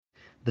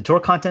The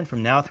Torah content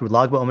from now through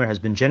Lag BaOmer has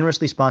been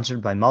generously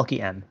sponsored by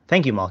Malki M.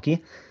 Thank you,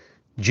 Malki.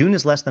 June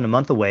is less than a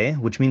month away,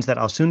 which means that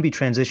I'll soon be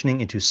transitioning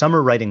into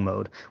summer writing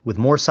mode, with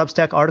more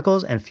Substack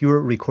articles and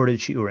fewer recorded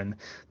shiurim.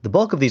 The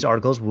bulk of these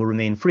articles will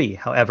remain free.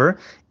 However,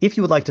 if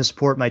you would like to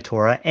support my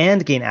Torah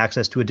and gain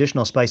access to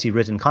additional spicy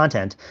written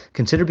content,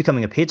 consider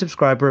becoming a paid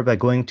subscriber by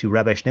going to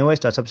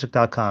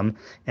rabbischneeweiss.substack.com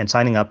and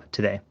signing up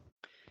today.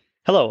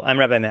 Hello, I'm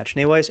Rabbi Matt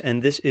Schneeweiss,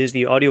 and this is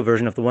the audio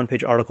version of the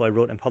one-page article I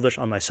wrote and published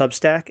on my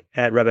Substack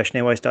at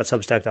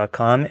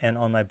rabbischneeweiss.substack.com and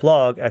on my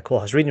blog at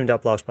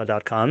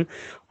kolhasreading.blogspot.com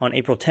on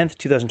April 10th,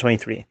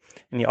 2023.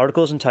 And the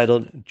article is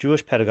entitled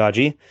Jewish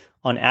Pedagogy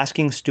on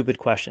Asking Stupid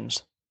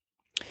Questions.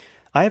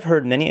 I have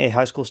heard many a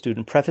high school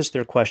student preface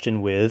their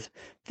question with,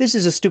 "This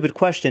is a stupid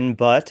question,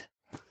 but..."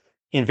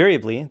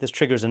 Invariably, this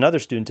triggers another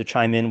student to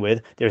chime in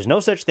with, "There's no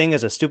such thing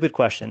as a stupid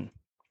question."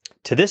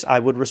 To this, I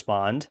would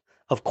respond,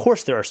 of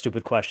course there are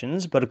stupid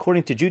questions, but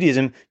according to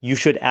Judaism, you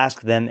should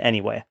ask them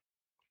anyway.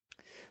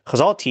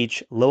 Chazal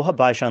teach, Lo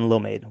habaishan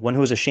lomed, one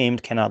who is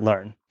ashamed cannot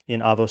learn, in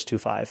Avos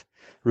 2.5.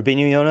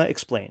 Rabbeinu Yonah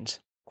explains,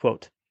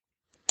 quote,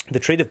 the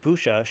trait of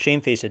busha,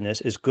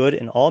 shamefacedness, is good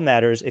in all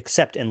matters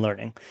except in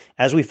learning.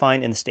 As we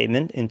find in the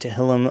statement in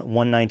Tehillim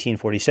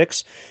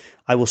 119:46,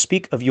 I will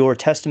speak of your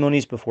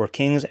testimonies before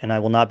kings, and I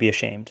will not be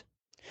ashamed.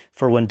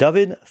 For when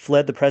David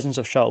fled the presence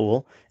of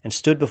Shaul and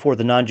stood before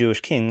the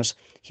non-Jewish kings,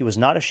 he was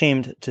not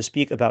ashamed to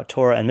speak about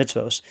Torah and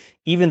mitzvos,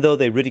 even though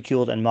they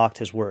ridiculed and mocked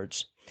his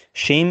words.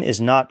 Shame is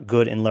not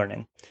good in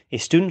learning. A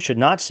student should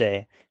not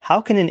say,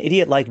 "How can an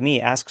idiot like me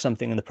ask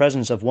something in the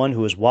presence of one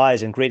who is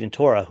wise and great in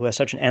Torah, who has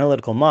such an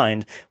analytical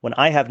mind, when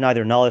I have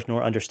neither knowledge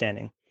nor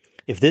understanding?"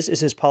 If this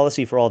is his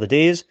policy for all the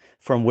days,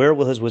 from where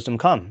will his wisdom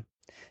come?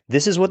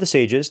 This is what the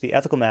sages, the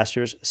ethical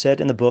masters, said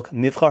in the book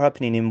Mivchar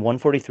HaPninim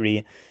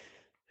 143,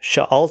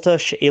 Sha'alta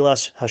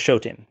she'elas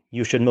hashotim.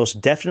 You should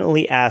most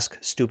definitely ask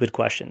stupid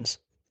questions.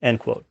 End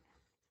quote.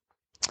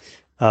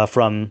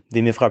 From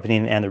the Mivchar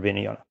HaPninim and the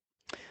Rabbeinu Yonah.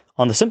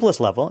 On the simplest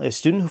level, a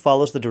student who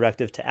follows the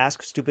directive to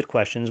ask stupid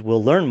questions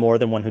will learn more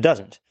than one who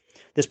doesn't.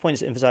 This point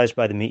is emphasized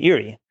by the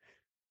Meiri,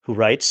 who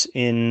writes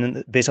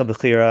in Beis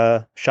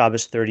HaBechira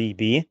Shabbos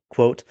 30b,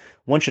 quote,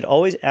 one should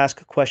always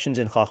ask questions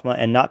in Chachma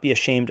and not be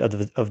ashamed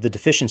of the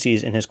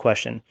deficiencies in his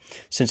question,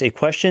 since a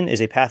question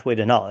is a pathway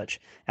to knowledge.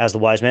 As the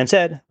wise man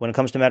said, when it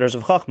comes to matters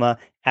of Chachma,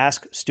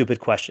 ask stupid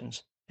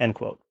questions, end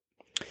quote.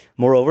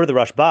 Moreover, the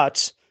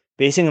Rashbatz,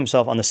 basing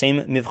himself on the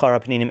same Mivchar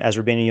HaPninim as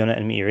Rabbeinu Yonah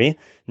and Meiri,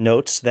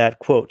 notes that,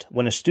 quote,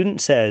 when a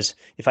student says,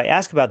 if I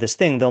ask about this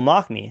thing, they'll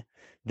mock me,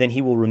 then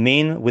he will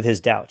remain with his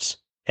doubts.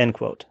 End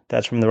quote.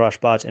 That's from the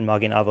Rashbatz in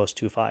Magen Avos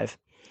 2.5.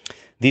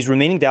 These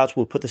remaining doubts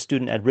will put the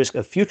student at risk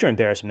of future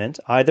embarrassment,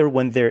 either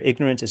when their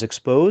ignorance is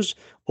exposed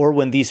or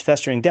when these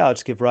festering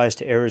doubts give rise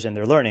to errors in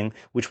their learning,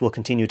 which will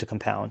continue to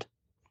compound.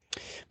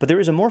 But there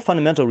is a more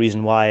fundamental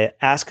reason why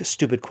ask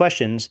stupid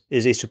questions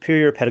is a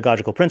superior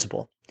pedagogical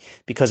principle,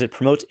 because it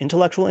promotes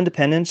intellectual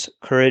independence,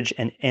 courage,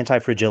 and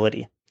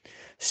anti-fragility.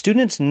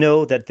 Students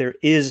know that there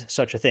is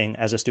such a thing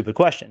as a stupid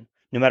question,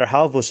 no matter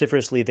how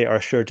vociferously they are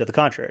assured to the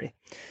contrary.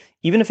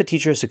 Even if a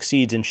teacher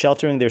succeeds in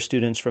sheltering their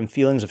students from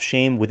feelings of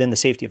shame within the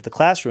safety of the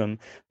classroom,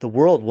 the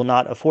world will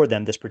not afford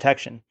them this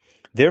protection.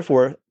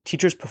 Therefore,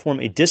 teachers perform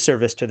a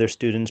disservice to their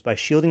students by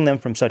shielding them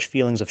from such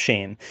feelings of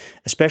shame,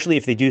 especially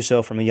if they do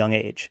so from a young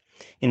age.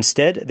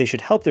 Instead, they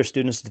should help their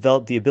students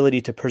develop the ability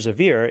to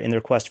persevere in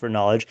their quest for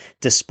knowledge,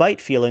 despite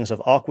feelings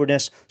of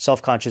awkwardness,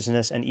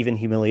 self-consciousness, and even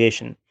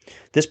humiliation.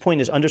 This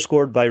point is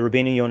underscored by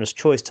Rabbeinu Yonah's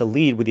choice to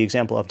lead with the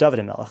example of David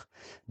HaMelech.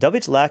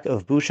 David's lack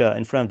of busha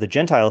in front of the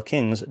Gentile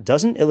kings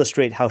doesn't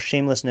illustrate how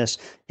shamelessness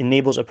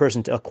enables a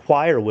person to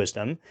acquire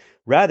wisdom.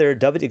 Rather,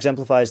 David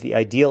exemplifies the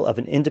ideal of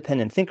an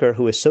independent thinker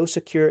who is so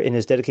secure in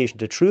his dedication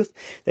to truth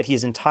that he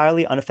is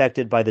entirely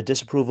unaffected by the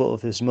disapproval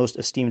of his most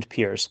esteemed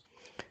peers.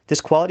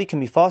 This quality can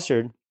be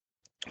fostered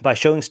by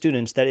showing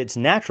students that it's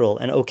natural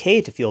and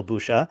okay to feel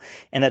busha,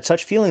 and that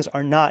such feelings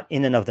are not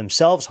in and of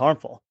themselves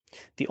harmful.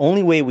 The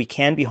only way we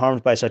can be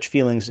harmed by such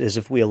feelings is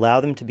if we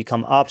allow them to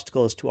become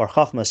obstacles to our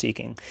chachma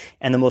seeking,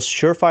 and the most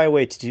surefire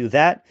way to do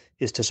that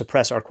is to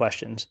suppress our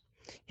questions.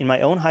 In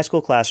my own high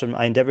school classroom,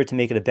 I endeavored to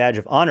make it a badge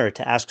of honor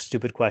to ask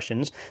stupid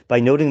questions by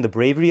noting the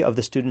bravery of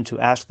the students who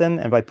ask them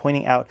and by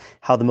pointing out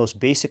how the most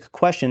basic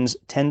questions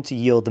tend to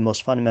yield the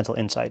most fundamental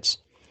insights.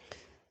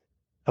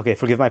 Okay,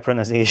 forgive my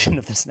pronunciation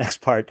of this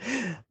next part.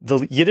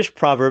 The Yiddish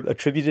proverb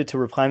attributed to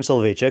Reb Chaim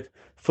Soloveitchik,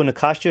 "Von der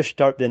Kastje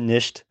starb man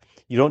nicht,"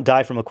 you don't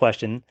die from a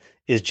question,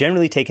 is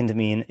generally taken to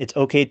mean it's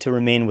okay to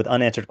remain with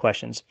unanswered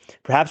questions.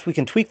 Perhaps we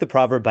can tweak the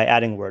proverb by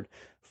adding a word.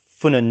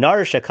 Von der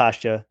narische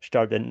Kastje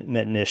starb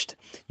man nicht.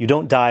 You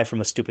don't die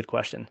from a stupid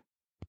question.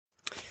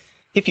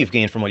 If you've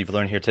gained from what you've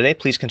learned here today,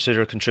 please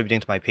consider contributing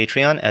to my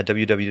Patreon at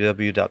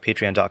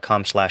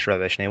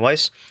www.patreon.com/Rabbi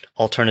Schneeweiss.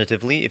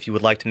 Alternatively, if you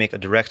would like to make a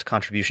direct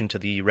contribution to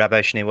the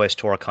Rabbi Schneeweiss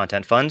Torah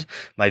Content Fund,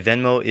 my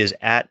Venmo is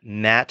at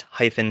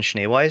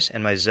Matt-Schneeweiss,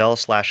 and my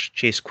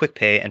Zelle/Chase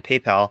QuickPay and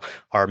PayPal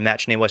are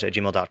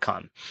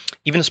mattschneeweiss@gmail.com.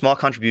 Even a small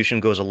contribution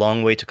goes a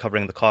long way to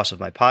covering the cost of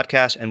my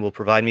podcast and will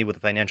provide me with the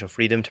financial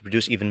freedom to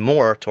produce even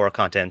more Torah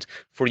content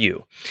for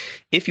you.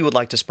 If you would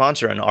like to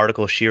sponsor an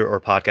article, shiur,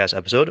 or podcast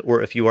episode,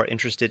 or if you are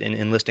interested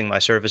in enlisting my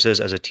services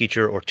as a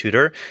teacher or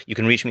tutor, you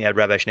can reach me at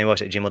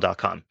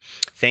rabbischneeweiss@gmail.com.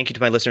 Thank you to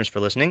my listeners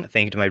for listening.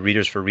 Thank you to my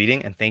readers for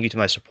reading. And thank you to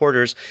my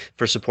supporters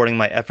for supporting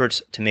my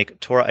efforts to make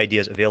Torah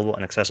ideas available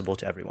and accessible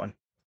to everyone.